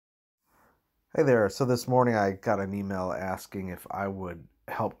Hey there. So this morning I got an email asking if I would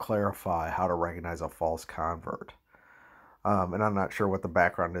help clarify how to recognize a false convert. And I'm not sure what the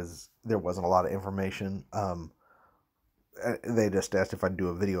background is. There wasn't a lot of information. They just asked if I'd do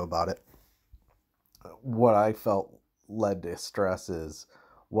a video about it. What I felt led to stress is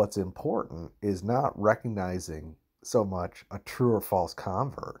what's important is not recognizing so much a true or false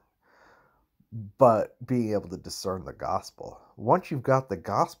convert, but being able to discern the gospel. Once you've got the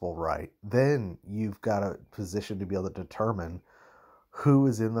gospel right, then you've got a position to be able to determine who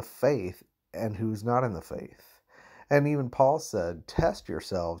is in the faith and who's not in the faith. And even Paul said, test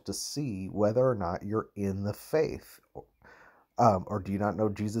yourselves to see whether or not you're in the faith. Or do you not know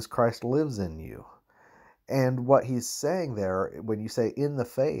Jesus Christ lives in you? And what he's saying there, when you say in the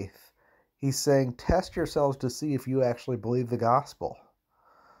faith, he's saying test yourselves to see if you actually believe the gospel.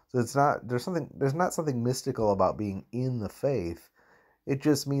 So there's not something mystical about being in the faith. It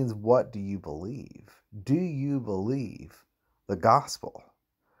just means, what do you believe? Do you believe the gospel?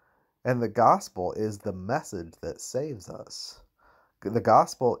 And the gospel is the message that saves us. The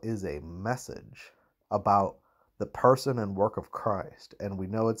gospel is a message about the person and work of Christ. And we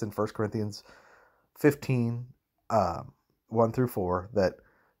know it's in 1 Corinthians 15, 1 through 4, that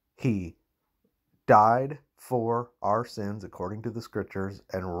he died for our sins according to the scriptures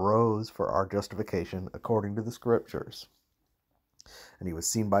and rose for our justification according to the scriptures. And he was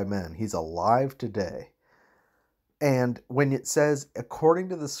seen by men. He's alive today. And when it says according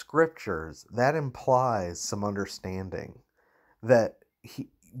to the scriptures, that implies some understanding that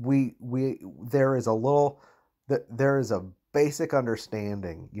there is a basic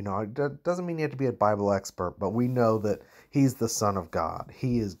understanding. It doesn't mean you have to be a Bible expert, but we know that he's the Son of God.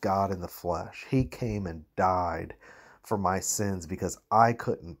 He is God in the flesh. He came and died for my sins because I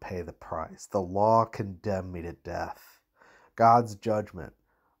couldn't pay the price. The law condemned me to death. God's judgment,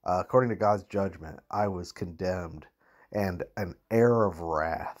 according to God's judgment, I was condemned and an heir of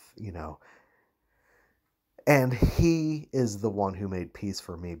wrath, And he is the one who made peace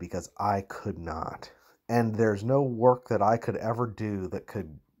for me because I could not. And there's no work that I could ever do that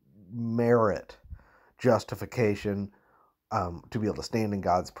could merit justification, to be able to stand in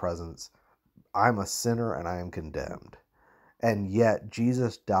God's presence. I'm a sinner and I am condemned. And yet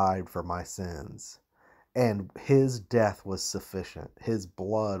Jesus died for my sins. And his death was sufficient. His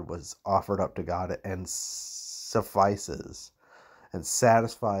blood was offered up to God and suffices and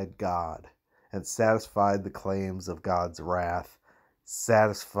satisfied God and satisfied the claims of God's wrath,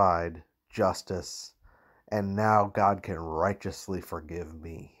 satisfied justice, and now God can righteously forgive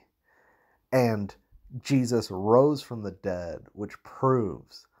me. And Jesus rose from the dead, which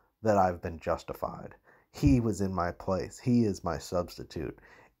proves that I've been justified. He was in my place. He is my substitute.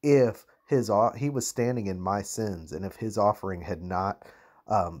 If he was standing in my sins, and if his offering had not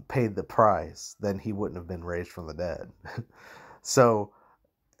paid the price, then he wouldn't have been raised from the dead. So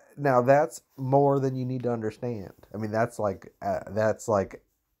now that's more than you need to understand. I mean, that's like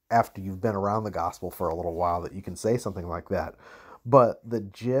after you've been around the gospel for a little while that you can say something like that. But the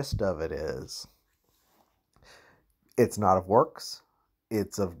gist of it is, it's not of works.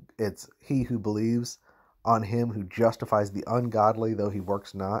 It's he who believes on him who justifies the ungodly, though he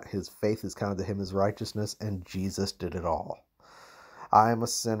works not. His faith is counted to him as righteousness, and Jesus did it all. I am a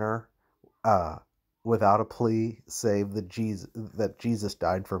sinner, without a plea, save that Jesus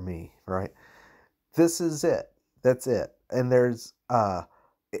died for me. Right? This is it. That's it. And there's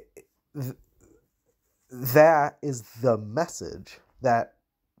that is the message. That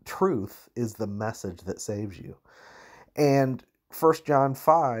truth is the message that saves you. And 1 John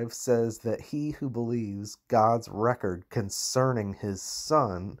 5 says that he who believes God's record concerning his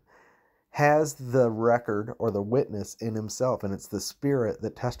Son has the record or the witness in himself, and it's the Spirit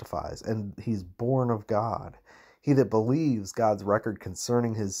that testifies, and he's born of God. He that believes God's record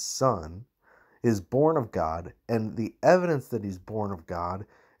concerning his Son is born of God, and the evidence that he's born of God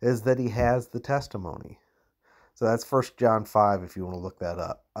is that he has the testimony. So that's 1 John 5 if you want to look that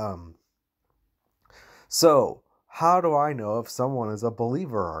up. So how do I know if someone is a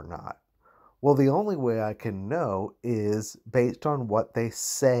believer or not? Well, the only way I can know is based on what they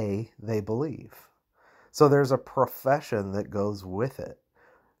say they believe. So there's a profession that goes with it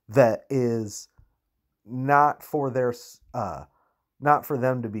that is not for not for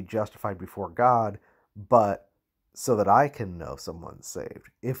them to be justified before God, but so that I can know someone's saved.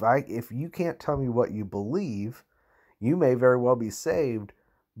 If you can't tell me what you believe, you may very well be saved,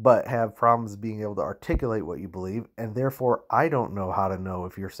 but have problems being able to articulate what you believe, and therefore I don't know how to know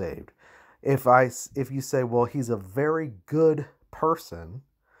if you're saved. If you say, well, he's a very good person,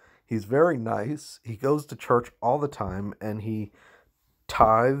 he's very nice, he goes to church all the time, and he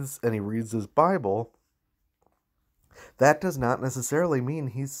tithes and he reads his Bible, that does not necessarily mean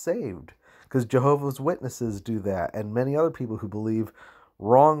he's saved, because Jehovah's Witnesses do that, and many other people who believe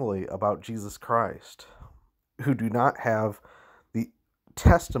wrongly about Jesus Christ, who do not have the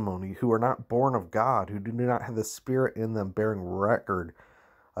testimony, who are not born of God, who do not have the Spirit in them bearing record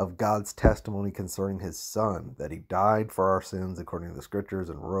of God's testimony concerning his Son, that he died for our sins according to the Scriptures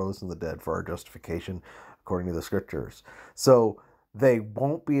and rose from the dead for our justification according to the Scriptures. So they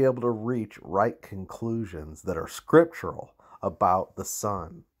won't be able to reach right conclusions that are scriptural about the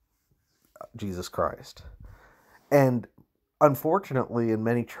Son, Jesus Christ. And unfortunately, in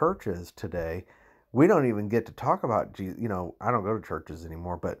many churches today, we don't even get to talk about Jesus. I don't go to churches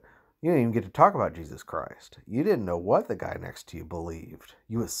anymore, but you didn't even get to talk about Jesus Christ. You didn't know what the guy next to you believed.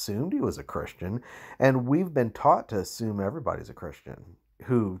 You assumed he was a Christian, and we've been taught to assume everybody's a Christian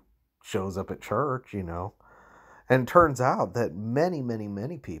who shows up at church, And it turns out that many, many,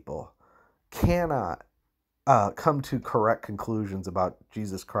 many people cannot come to correct conclusions about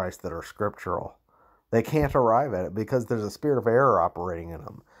Jesus Christ that are scriptural. They can't arrive at it because there's a spirit of error operating in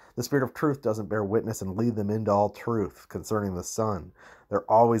them. The Spirit of truth doesn't bear witness and lead them into all truth concerning the Son. They're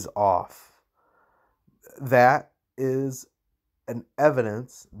always off. That is an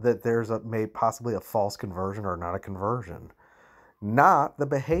evidence that there's possibly a false conversion or not a conversion, not the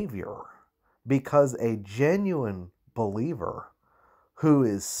behavior. Because a genuine believer who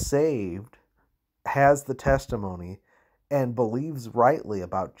is saved, has the testimony, and believes rightly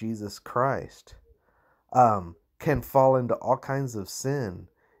about Jesus Christ, can fall into all kinds of sin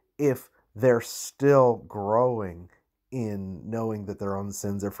if they're still growing in knowing that their own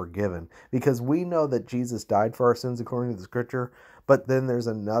sins are forgiven. Because we know that Jesus died for our sins according to the Scripture, but then there's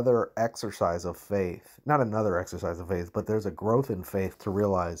another exercise of faith. Not another exercise of faith, but there's a growth in faith to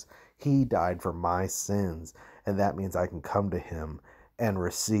realize he died for my sins, and that means I can come to him and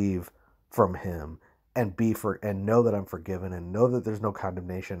receive from him and and know that I'm forgiven and know that there's no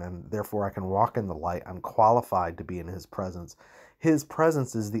condemnation, and therefore I can walk in the light. I'm qualified to be in his presence. His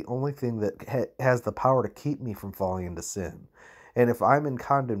presence is the only thing that has the power to keep me from falling into sin. And if I'm in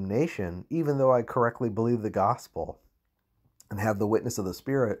condemnation, even though I correctly believe the gospel and have the witness of the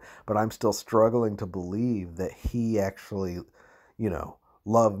Spirit, but I'm still struggling to believe that he actually,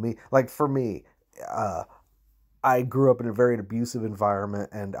 loved me. Like for me, I grew up in a very abusive environment,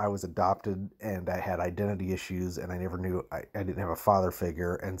 and I was adopted, and I had identity issues, and I never knew, I didn't have a father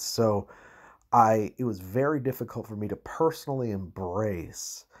figure. And so it was very difficult for me to personally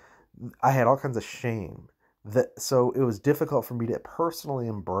embrace. I had all kinds of shame. So it was difficult for me to personally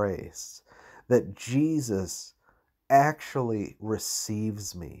embrace that Jesus actually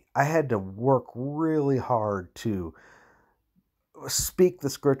receives me. I had to work really hard to speak the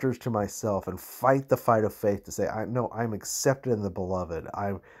Scriptures to myself and fight the fight of faith to say, I'm accepted in the beloved.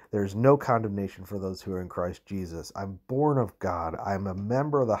 There's no condemnation for those who are in Christ Jesus. I'm born of God. I'm a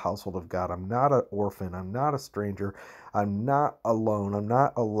member of the household of God. I'm not an orphan. I'm not a stranger. I'm not alone. I'm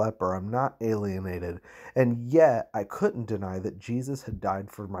not a leper. I'm not alienated. And yet I couldn't deny that Jesus had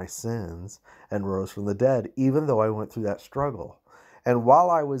died for my sins and rose from the dead, even though I went through that struggle. And while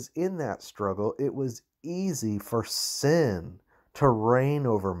I was in that struggle, it was easy for sin to reign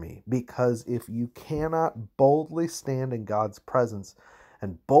over me, because if you cannot boldly stand in God's presence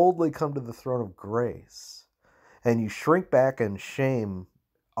and boldly come to the throne of grace, and you shrink back in shame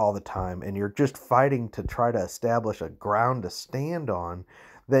all the time, and you're just fighting to try to establish a ground to stand on,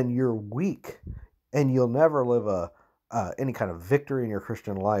 then you're weak, and you'll never live any kind of victory in your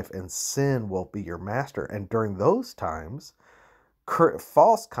Christian life, and sin will be your master. And during those times,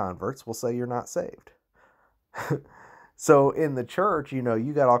 false converts will say you're not saved. So in the church, you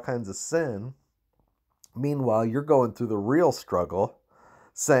got all kinds of sin. Meanwhile, you're going through the real struggle,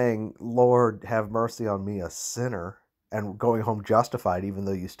 saying, Lord, have mercy on me, a sinner, and going home justified, even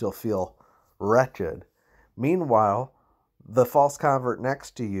though you still feel wretched. Meanwhile, the false convert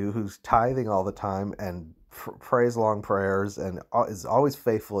next to you, who's tithing all the time and prays long prayers and is always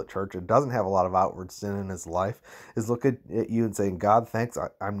faithful at church and doesn't have a lot of outward sin in his life, is looking at you and saying, God, thanks,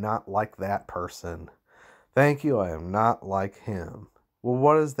 I'm not like that person. Thank you, I am not like him. Well,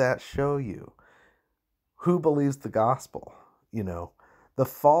 what does that show you? Who believes the gospel? The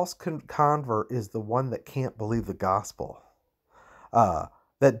false convert is the one that can't believe the gospel,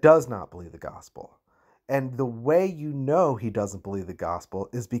 that does not believe the gospel. And the way you know he doesn't believe the gospel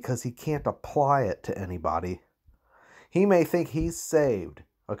is because he can't apply it to anybody. He may think he's saved,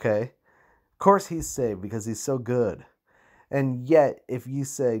 okay? Of course he's saved because he's so good. And yet, if you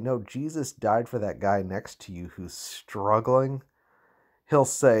say, no, Jesus died for that guy next to you who's struggling, he'll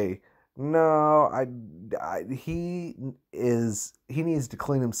say, No, he needs to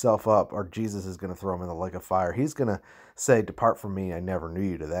clean himself up, or Jesus is going to throw him in the lake of fire. He's going to say, "Depart from me, I never knew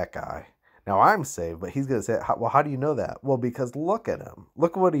you," to that guy. Now I'm saved, but he's going to say, "Well, how do you know that?" Well, because look at him.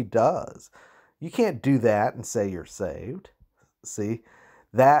 Look what he does. You can't do that and say you're saved. See,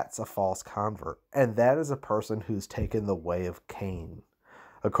 that's a false convert, and that is a person who's taken the way of Cain.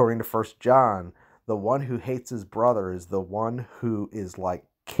 According to 1 John, the one who hates his brother is the one who is like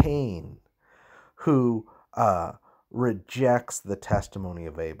Cain, who rejects the testimony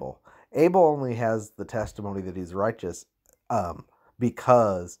of Abel. Abel only has the testimony that he's righteous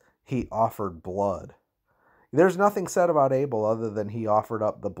because he offered blood. There's nothing said about Abel other than he offered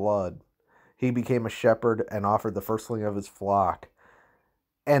up the blood. He became a shepherd and offered the firstling of his flock,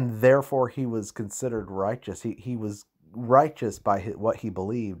 and therefore he was considered righteous. He was righteous by what he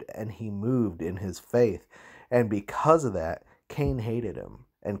believed, and he moved in his faith. And because of that, Cain hated him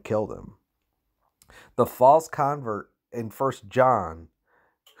and killed him. The false convert in 1 John,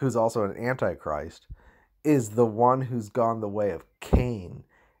 who's also an antichrist, is the one who's gone the way of Cain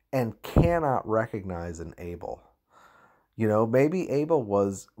and cannot recognize an Abel. You know, maybe Abel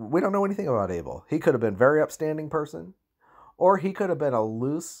was, we don't know anything about Abel. He could have been a very upstanding person, or he could have been a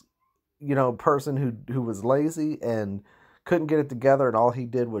loose, person who was lazy and couldn't get it together, and all he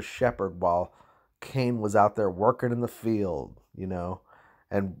did was shepherd while Cain was out there working in the field,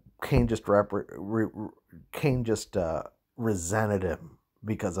 and Cain just resented him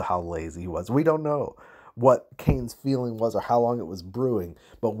because of how lazy he was. We don't know what Cain's feeling was or how long it was brewing,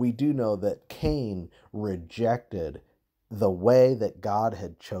 but we do know that Cain rejected the way that God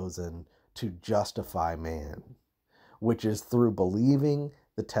had chosen to justify man, which is through believing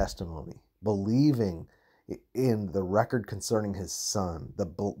the testimony, believing in the record concerning his son, the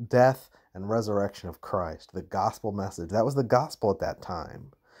death and resurrection of Christ, the gospel message. That was the gospel at that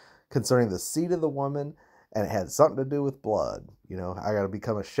time, concerning the seed of the woman, and it had something to do with blood. I got to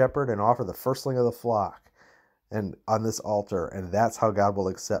become a shepherd and offer the firstling of the flock and on this altar, and that's how God will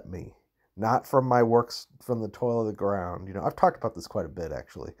accept me. Not from my works, from the toil of the ground. I've talked about this quite a bit,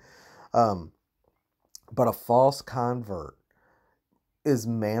 actually. But a false convert is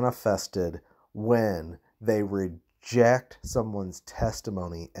manifested when they reject someone's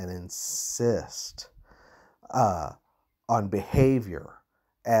testimony and insist on behavior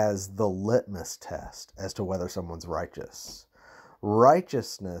as the litmus test as to whether someone's righteous.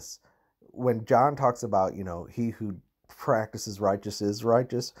 Righteousness, when John talks about, he who practices righteous is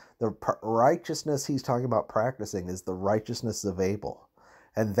righteous, the righteousness he's talking about practicing is the righteousness of Abel.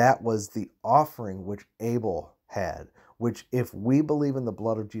 And that was the offering which Abel had, which if we believe in the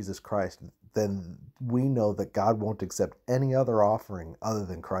blood of Jesus Christ, then we know that God won't accept any other offering other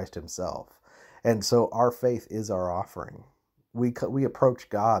than Christ himself. And so our faith is our offering. We approach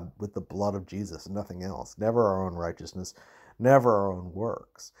God with the blood of Jesus, nothing else, never our own righteousness, never our own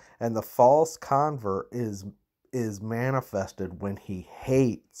works. And the false convert is manifested when he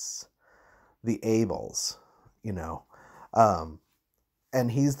hates the Abels,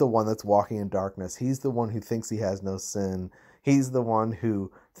 and he's the one that's walking in darkness. He's the one who thinks he has no sin. He's the one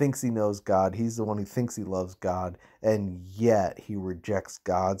who thinks he knows God. He's the one who thinks he loves God, and yet he rejects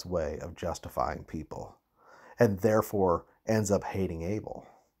God's way of justifying people, and therefore ends up hating Abel.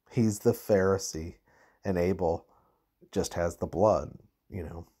 He's the Pharisee, and Abel just has the blood,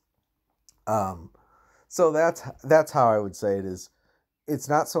 So that's how I would say it is. It's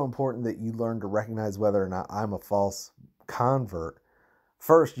not so important that you learn to recognize whether or not I'm a false convert.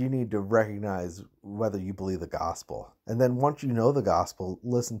 First, you need to recognize whether you believe the gospel. And then once you know the gospel,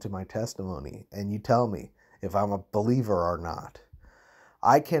 listen to my testimony and you tell me if I'm a believer or not.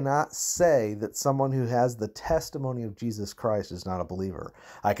 I cannot say that someone who has the testimony of Jesus Christ is not a believer.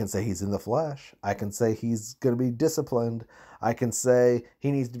 I can say he's in the flesh. I can say he's going to be disciplined. I can say he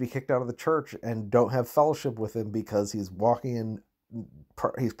needs to be kicked out of the church and don't have fellowship with him because he's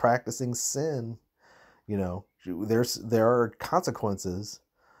he's practicing sin. There are consequences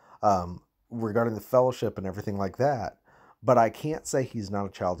regarding the fellowship and everything like that. But I can't say he's not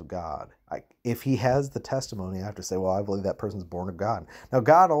a child of God. If he has the testimony, I have to say, well, I believe that person's born of God. Now,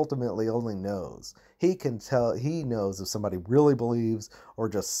 God ultimately only knows. He knows if somebody really believes or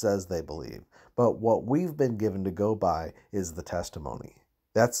just says they believe. But what we've been given to go by is the testimony.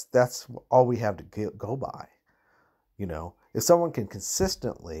 That's all we have to go by. If someone can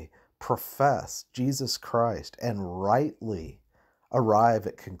consistently profess Jesus Christ and rightly arrive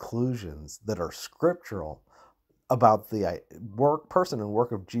at conclusions that are scriptural about the person and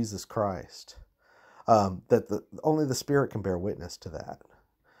work of Jesus Christ, that only the Spirit can bear witness to that.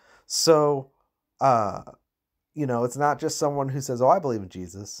 So, it's not just someone who says, oh, I believe in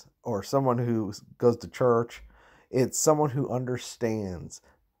Jesus. or someone who goes to church. It's someone who understands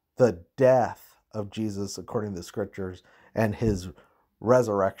the death of Jesus according to the scriptures and his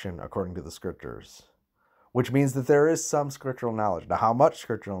resurrection according to the scriptures, which means that there is some scriptural knowledge. Now, how much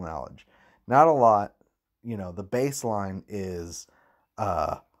scriptural knowledge? Not a lot. The baseline is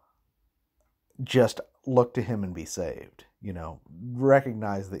just look to him and be saved.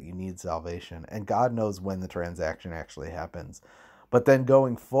 Recognize that you need salvation, and God knows when the transaction actually happens. But then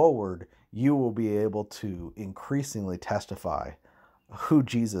going forward, you will be able to increasingly testify who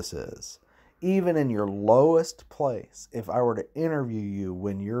Jesus is. Even in your lowest place, if I were to interview you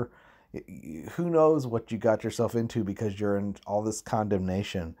when who knows what you got yourself into because you're in all this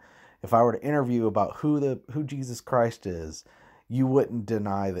condemnation. If I were to interview about who Jesus Christ is, you wouldn't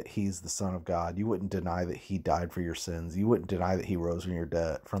deny that he's the Son of God. You wouldn't deny that he died for your sins. You wouldn't deny that he rose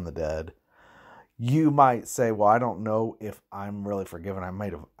from the dead. You might say, well, I don't know if I'm really forgiven. I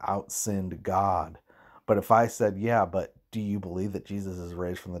might have outsinned God. But if I said, yeah, but do you believe that Jesus is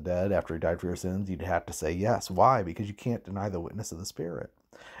raised from the dead after he died for your sins? You'd have to say yes. Why? Because you can't deny the witness of the Spirit.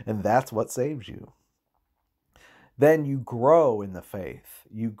 And that's what saves you. Then you grow in the faith.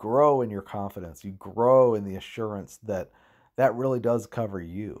 You grow in your confidence. You grow in the assurance that really does cover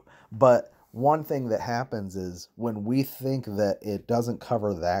you. But one thing that happens is when we think that it doesn't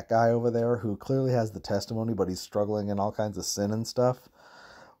cover that guy over there who clearly has the testimony, but he's struggling in all kinds of sin and stuff,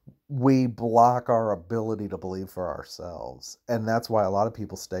 we block our ability to believe for ourselves. And that's why a lot of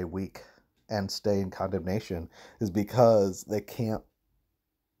people stay weak and stay in condemnation, is because they can't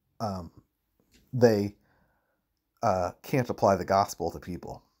apply the gospel to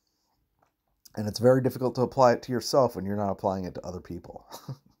people. And it's very difficult to apply it to yourself when you're not applying it to other people.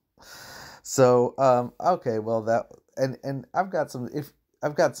 So, okay, well and I've got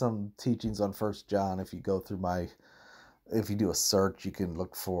some teachings on 1 John. If you go through if you do a search, you can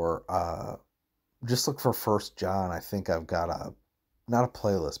look for, just look for 1 John. I think I've got not a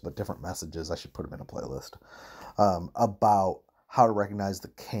playlist, but different messages. I should put them in a playlist, about how to recognize the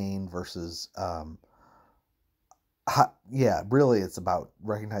Cain versus, really it's about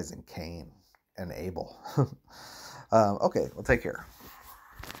recognizing Cain and Abel. Okay, well, take care.